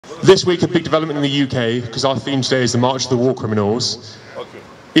This week, a big development in the UK, because our theme today is the March of the War Criminals,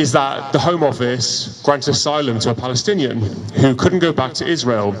 is that the Home Office granted asylum to a Palestinian who couldn't go back to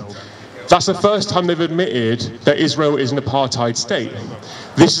Israel. That's the first time they've admitted that Israel is an apartheid state.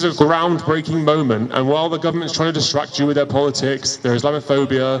 This is a groundbreaking moment, and while the government's trying to distract you with their politics, their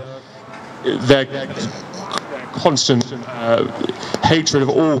Islamophobia, their constant hatred of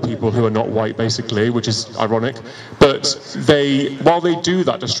all people who are not white, basically, which is ironic, but while they do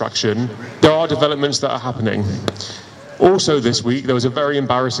that distraction, there are developments that are happening. Also this week, there was a very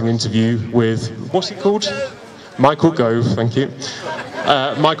embarrassing interview with, what's he called? Michael Gove, thank you.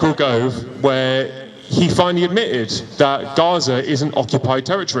 Michael Gove, where he finally admitted that Gaza isn't occupied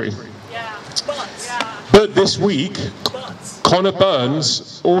territory. But this week, Connor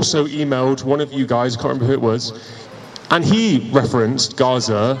Burns also emailed one of you guys, I can't remember who it was, and he referenced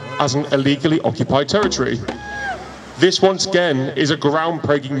Gaza as an illegally occupied territory. This, once again, is a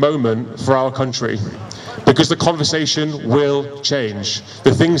groundbreaking moment for our country, because the conversation will change.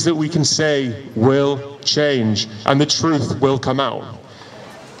 The things that we can say will change, and the truth will come out.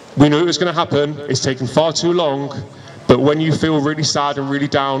 We knew it was going to happen. It's taken far too long, but when you feel really sad and really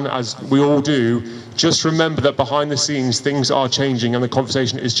down, as we all do, just remember that behind the scenes things are changing and the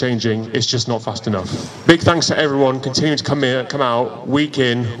conversation is changing. It's just not fast enough. Big thanks to everyone continuing to come out week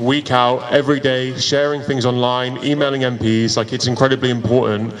in, week out, every day, sharing things online, emailing MPs. Like, it's incredibly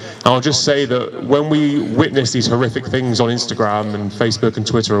important. And I'll just say that when we witness these horrific things on Instagram and Facebook and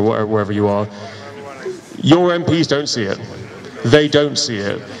Twitter or wherever you are, your MPs don't see it. They don't see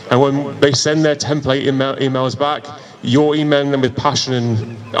it. And when they send their template emails back, you're emailing them with passion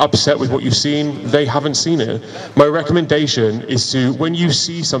and upset with what you've seen. They haven't seen it. My recommendation is to, when you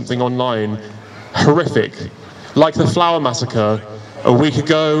see something online horrific, like the Flower Massacre a week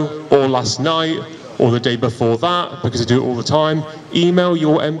ago, or last night, or the day before that, because I do it all the time, email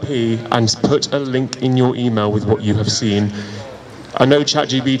your MP and put a link in your email with what you have seen. I know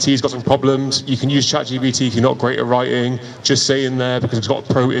ChatGPT's got some problems. You can use ChatGPT if you're not great at writing. Just say in there, because it's got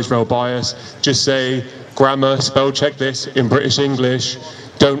a pro-Israel bias, just say, grammar, spell check this in British English.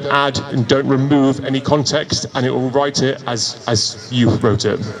 Don't add and don't remove any context, and it will write it as you wrote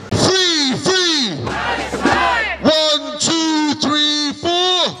it. Free! Free!